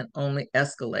back can only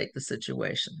escalate the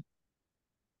situation.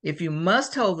 If you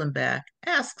must hold them back,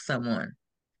 ask someone,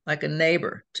 like a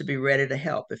neighbor, to be ready to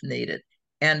help if needed.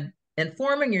 And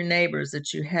informing your neighbors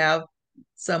that you have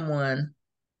someone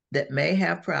that may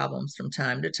have problems from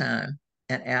time to time,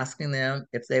 and asking them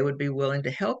if they would be willing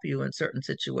to help you in certain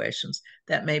situations,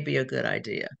 that may be a good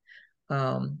idea.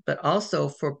 But also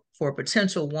for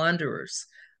potential wanderers,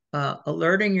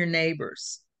 alerting your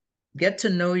neighbors. Get to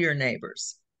know your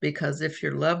neighbors, because if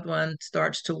your loved one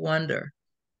starts to wander,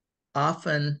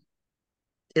 often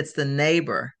it's the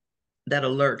neighbor that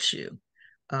alerts you.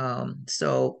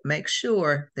 So make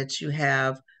sure that you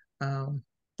have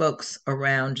folks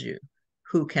around you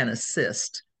who can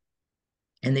assist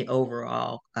in the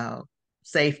overall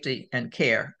safety and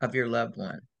care of your loved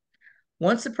one.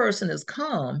 Once a person is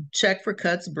calm, check for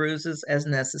cuts, bruises as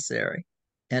necessary,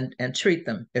 and treat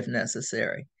them if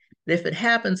necessary. If it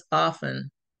happens often,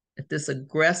 if this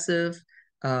aggressive,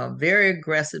 very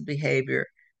aggressive behavior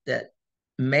that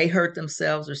may hurt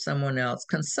themselves or someone else,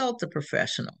 consult a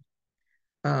professional.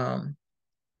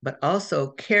 But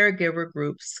also caregiver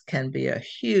groups can be a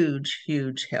huge,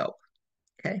 huge help.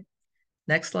 Okay,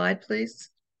 next slide,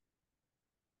 please.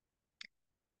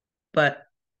 But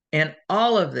in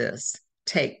all of this,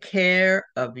 take care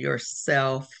of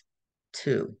yourself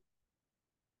too.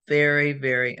 Very,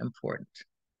 very important.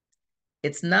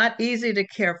 It's not easy to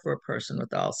care for a person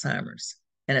with Alzheimer's,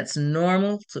 and it's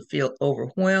normal to feel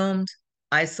overwhelmed,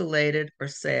 isolated, or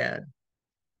sad.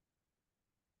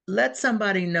 Let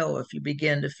somebody know if you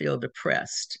begin to feel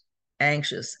depressed,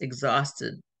 anxious,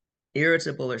 exhausted,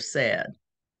 irritable, or sad.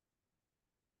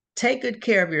 Take good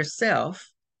care of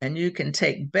yourself, and you can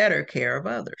take better care of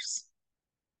others.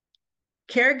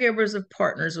 Caregivers of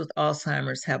partners with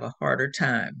Alzheimer's have a harder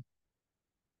time.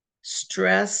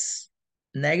 Stress,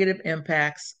 negative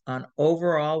impacts on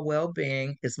overall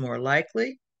well-being is more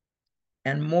likely,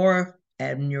 and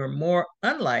you're more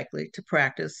unlikely to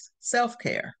practice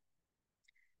self-care.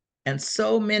 And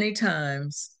so many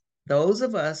times, those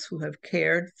of us who have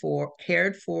cared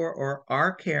for or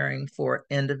are caring for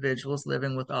individuals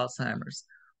living with Alzheimer's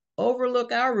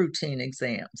overlook our routine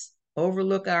exams,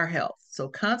 overlook our health. So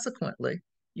consequently,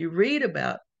 you read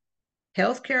about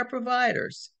healthcare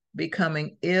providers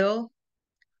becoming ill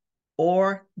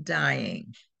or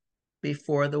dying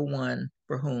before the one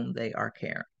for whom they are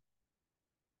caring,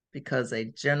 because they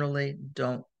generally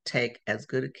don't take as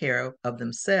good a care of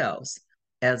themselves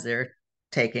as they're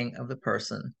taking of the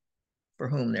person for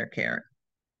whom they're caring.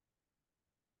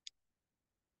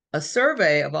 A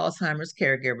survey of Alzheimer's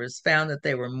caregivers found that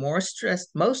they were most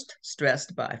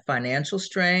stressed by financial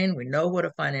strain. We know what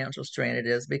a financial strain it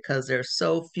is because there's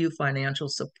so few financial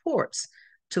supports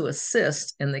to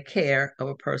assist in the care of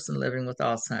a person living with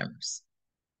Alzheimer's.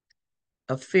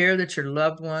 A fear that your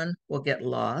loved one will get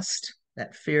lost,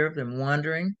 that fear of them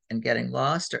wandering and getting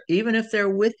lost, or even if they're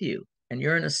with you and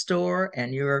you're in a store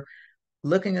and you're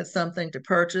looking at something to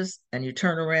purchase and you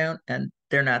turn around and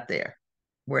they're not there.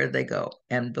 Where did they go?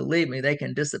 And believe me, they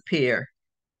can disappear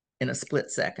in a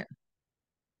split second.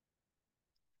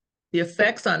 The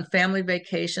effects on family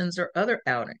vacations or other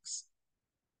outings.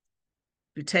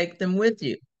 If you take them with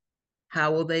you,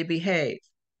 how will they behave?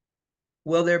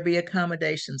 Will there be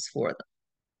accommodations for them?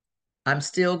 I'm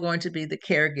still going to be the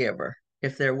caregiver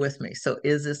if they're with me. So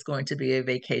is this going to be a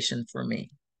vacation for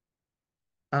me?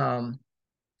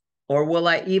 Or will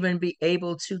I even be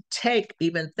able to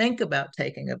even think about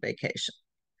taking a vacation?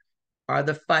 Are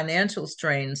the financial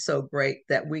strains so great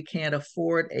that we can't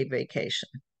afford a vacation?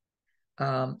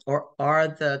 Or are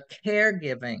the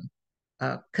caregiving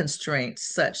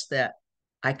constraints such that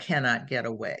I cannot get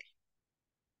away?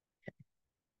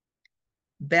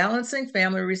 Balancing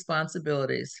family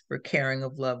responsibilities for caring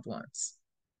of loved ones,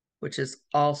 which is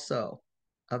also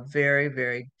a very,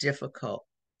 very difficult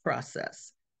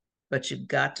process. But you've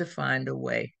got to find a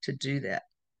way to do that,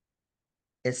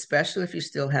 especially if you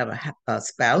still have a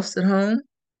spouse at home.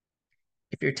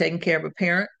 If you're taking care of a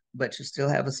parent, but you still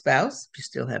have a spouse, if you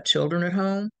still have children at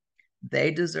home,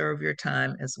 they deserve your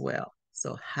time as well.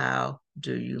 So how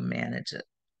do you manage it?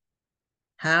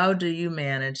 How do you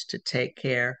manage to take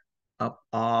care of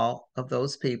all of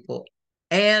those people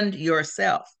and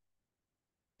yourself?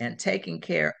 And taking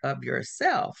care of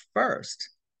yourself first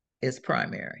is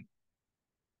primary.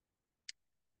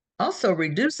 Also,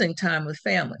 reducing time with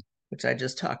family, which I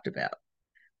just talked about.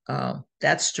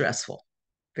 That's stressful,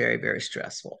 very, very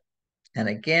stressful. And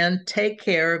again, take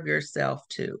care of yourself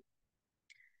too.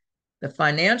 The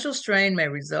financial strain may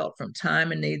result from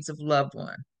time and needs of loved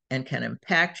one and can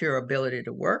impact your ability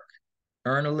to work,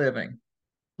 earn a living.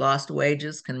 Lost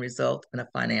wages can result in a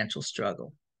financial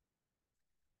struggle.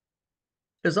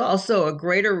 There's also a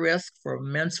greater risk for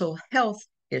mental health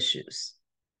issues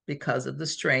because of the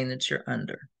strain that you're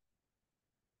under.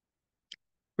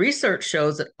 Research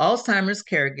shows that Alzheimer's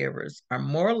caregivers are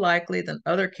more likely than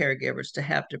other caregivers to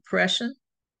have depression,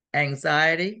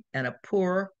 anxiety, and a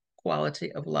poor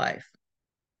quality of life.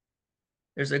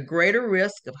 There's a greater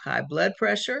risk of high blood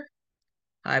pressure,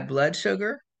 high blood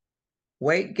sugar,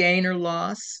 weight gain or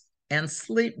loss, and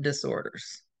sleep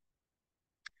disorders.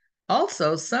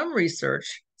 Also, some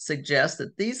research suggests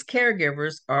that these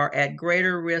caregivers are at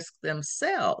greater risk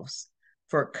themselves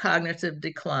for cognitive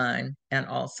decline and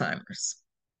Alzheimer's.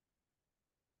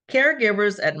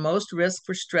 Caregivers at most risk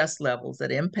for stress levels that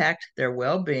impact their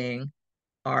well-being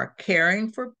are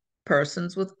caring for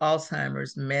persons with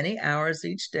Alzheimer's many hours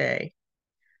each day,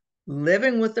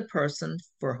 living with the person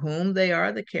for whom they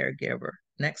are the caregiver.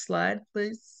 Next slide,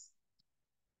 please.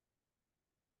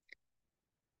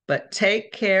 But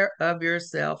take care of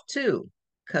yourself too,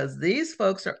 because these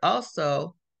folks are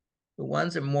also the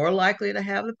ones that are more likely to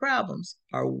have the problems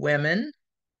are women,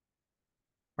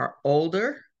 are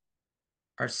older,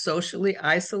 are socially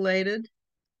isolated,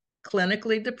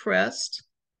 clinically depressed,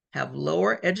 have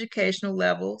lower educational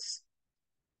levels,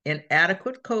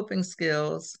 inadequate coping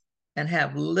skills, and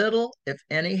have little, if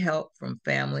any, help from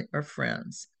family or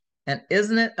friends. And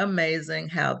isn't it amazing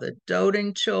how the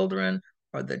doting children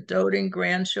or the doting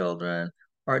grandchildren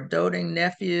or doting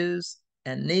nephews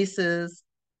and nieces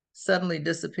suddenly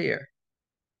disappear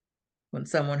when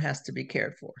someone has to be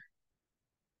cared for?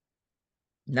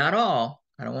 Not all.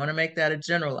 I don't want to make that a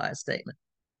generalized statement,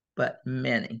 but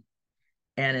many.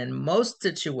 And in most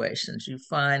situations, you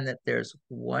find that there's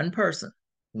one person,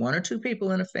 one or two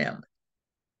people in a family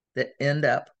that end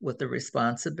up with the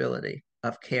responsibility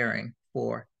of caring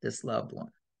for this loved one.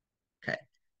 Okay.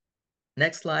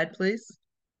 Next slide, please.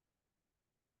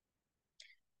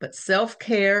 But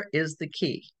self-care is the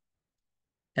key.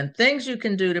 And things you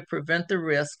can do to prevent the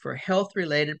risk for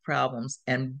health-related problems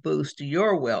and boost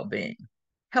your well-being.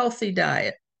 Healthy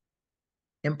diet,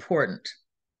 important.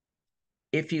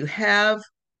 If you have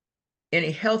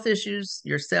any health issues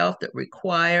yourself that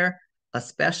require a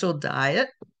special diet,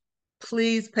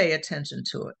 please pay attention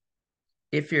to it.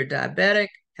 If you're diabetic,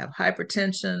 have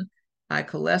hypertension, high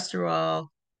cholesterol,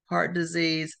 heart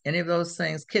disease, any of those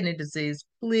things, kidney disease,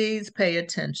 please pay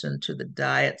attention to the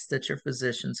diets that your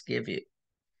physicians give you.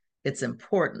 It's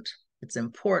important. It's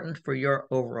important for your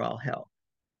overall health.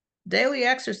 Daily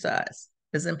exercise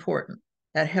is important.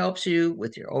 That helps you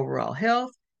with your overall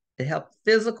health. It helps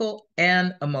physical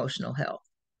and emotional health.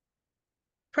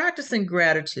 Practicing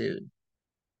gratitude.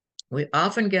 We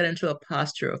often get into a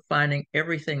posture of finding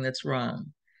everything that's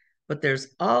wrong, but there's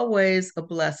always a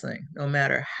blessing, no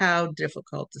matter how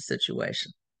difficult the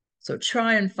situation. So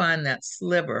try and find that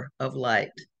sliver of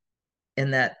light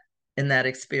in that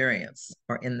experience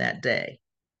or in that day.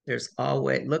 There's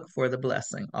always, look for the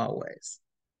blessing always.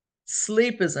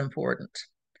 Sleep is important.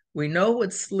 We know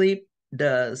what sleep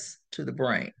does to the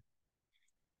brain.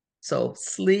 So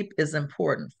sleep is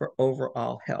important for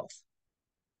overall health.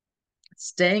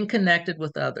 Staying connected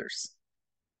with others.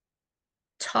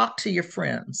 Talk to your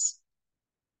friends.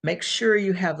 Make sure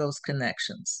you have those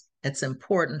connections. It's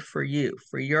important for you,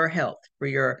 for your health, for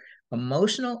your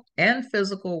emotional and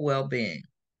physical well-being.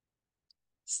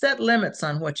 Set limits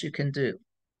on what you can do.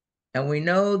 And we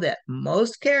know that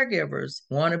most caregivers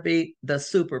want to be the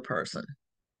super person.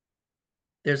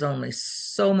 There's only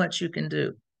so much you can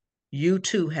do. You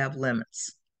too have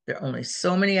limits. There are only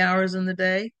so many hours in the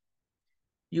day.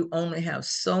 You only have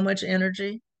so much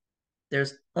energy.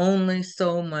 There's only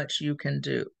so much you can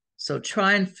do. So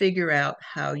try and figure out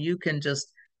how you can just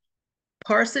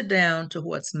parse it down to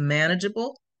what's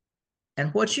manageable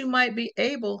and what you might be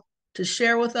able to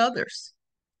share with others.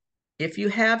 If you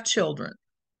have children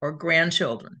or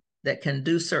grandchildren that can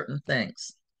do certain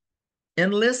things,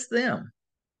 enlist them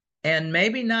and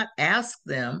maybe not ask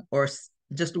them or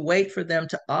just wait for them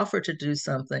to offer to do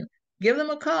something. Give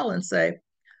them a call and say,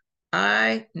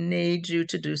 I need you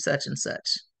to do such and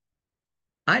such.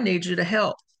 I need you to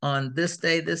help on this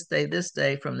day, this day, this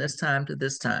day, from this time to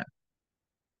this time.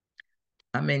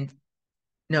 I mean,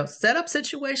 set up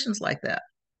situations like that.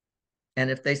 And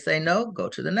if they say no, go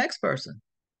to the next person.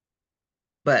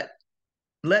 But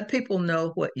let people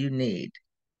know what you need.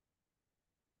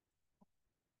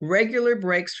 Regular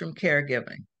breaks from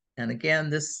caregiving. And again,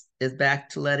 this is back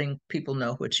to letting people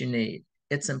know what you need.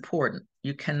 It's important.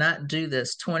 You cannot do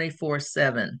this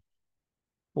 24/7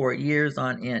 for years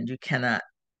on end. You cannot.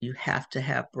 You have to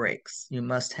have breaks. You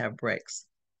must have breaks.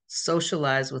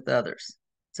 Socialize with others.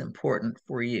 It's important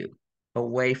for you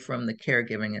away from the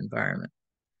caregiving environment.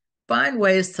 Find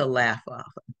ways to laugh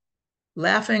often.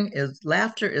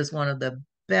 Laughter is one of the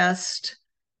best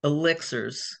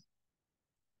elixirs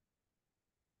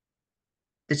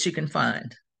that you can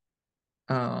find.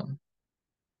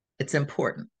 It's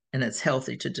important and it's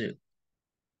healthy to do.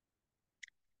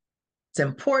 It's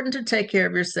important to take care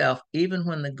of yourself even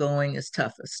when the going is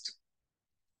toughest.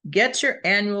 Get your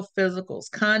annual physicals.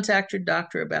 Contact your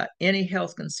doctor about any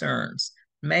health concerns.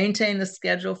 Maintain the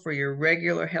schedule for your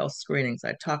regular health screenings.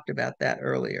 I talked about that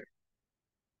earlier.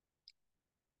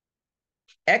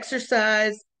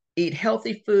 Exercise, eat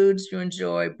healthy foods you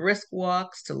enjoy, brisk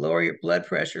walks to lower your blood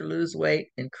pressure, lose weight,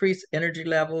 increase energy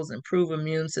levels, improve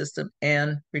immune system,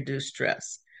 and reduce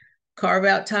stress. Carve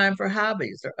out time for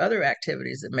hobbies or other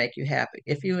activities that make you happy.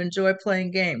 If you enjoy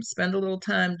playing games, spend a little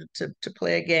time to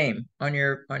play a game on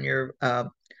your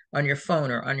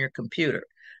phone or on your computer,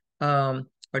 or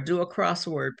do a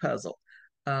crossword puzzle.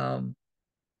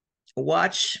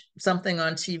 Watch something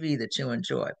on TV that you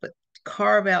enjoy, but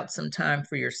carve out some time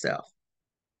for yourself,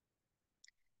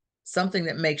 something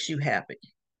that makes you happy.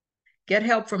 Get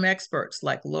help from experts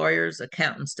like lawyers,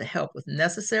 accountants to help with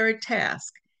necessary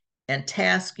tasks and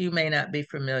tasks you may not be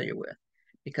familiar with.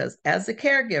 Because as a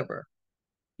caregiver,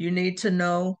 you need to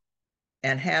know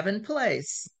and have in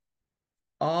place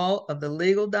all of the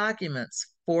legal documents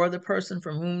for the person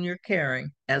from whom you're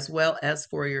caring, as well as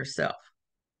for yourself.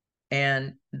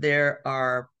 And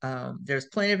there's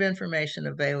plenty of information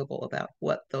available about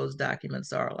what those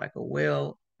documents are, like a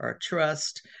will or a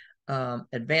trust,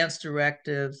 advance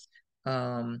directives.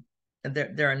 There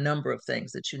are a number of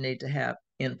things that you need to have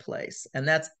in place, and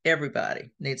that's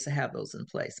everybody needs to have those in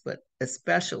place, but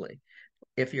especially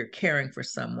if you're caring for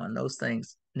someone, those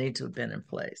things need to have been in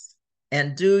place.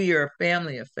 And do your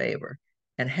family a favor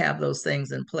and have those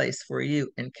things in place for you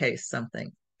in case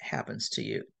something happens to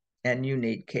you and you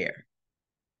need care.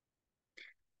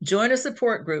 Join a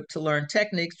support group to learn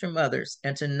techniques from others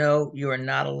and to know you are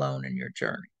not alone in your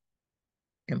journey.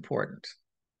 Important.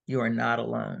 You are not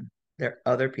alone. There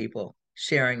are other people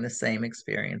sharing the same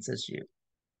experience as you.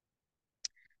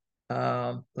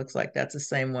 Looks like that's the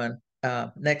same one.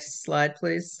 Next slide,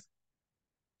 please.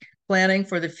 Planning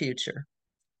for the future.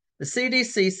 The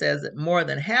CDC says that more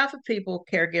than half of people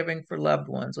caregiving for loved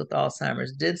ones with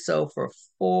Alzheimer's did so for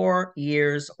 4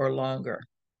 years or longer.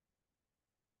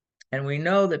 And we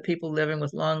know that people living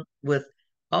with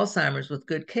Alzheimer's with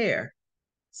good care,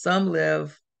 some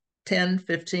live 10,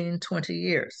 15, 20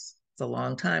 years. It's a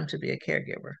long time to be a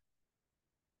caregiver.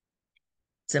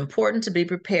 It's important to be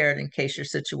prepared in case your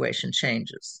situation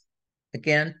changes.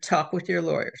 Again, talk with your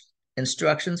lawyers.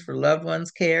 Instructions for loved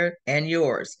ones' care and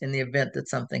yours in the event that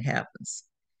something happens.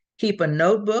 Keep a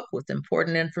notebook with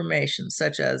important information,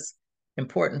 such as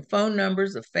important phone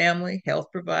numbers of family, health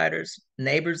providers,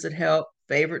 neighbors that help,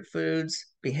 favorite foods,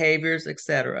 behaviors,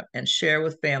 etc., and share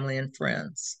with family and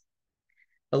friends.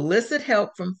 Elicit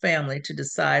help from family to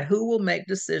decide who will make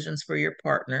decisions for your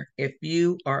partner if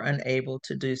you are unable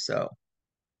to do so.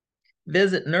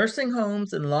 Visit nursing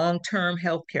homes and long-term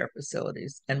healthcare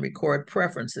facilities and record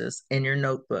preferences in your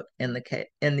notebook in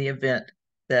the event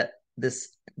that this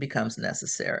becomes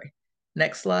necessary.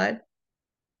 Next slide.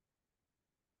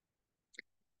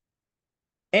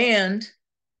 And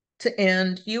to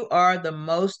end, you are the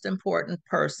most important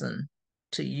person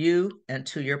to you and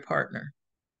to your partner.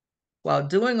 While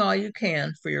doing all you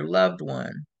can for your loved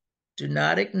one, do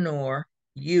not ignore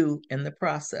you in the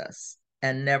process,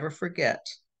 and never forget.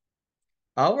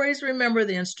 Always remember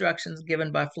the instructions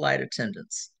given by flight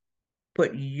attendants.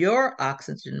 Put your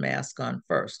oxygen mask on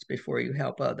first before you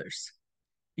help others.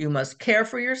 You must care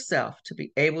for yourself to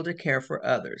be able to care for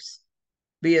others.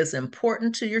 Be as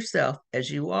important to yourself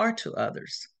as you are to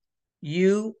others.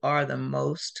 You are the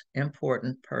most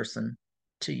important person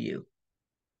to you.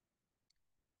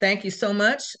 Thank you so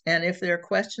much. And if there are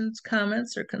questions,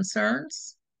 comments, or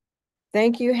concerns.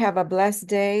 Thank you. Have a blessed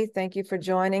day. Thank you for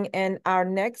joining. And our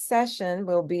next session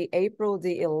will be April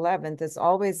the 11th. It's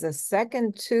always the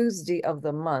second Tuesday of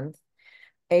the month,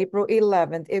 April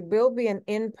 11th. It will be an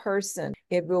in-person.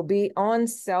 It will be on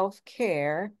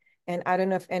self-care. And I don't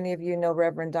know if any of you know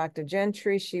Reverend Dr.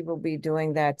 Gentry. She will be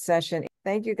doing that session.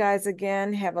 Thank you guys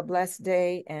again. Have a blessed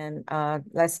day, and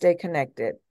let's stay connected.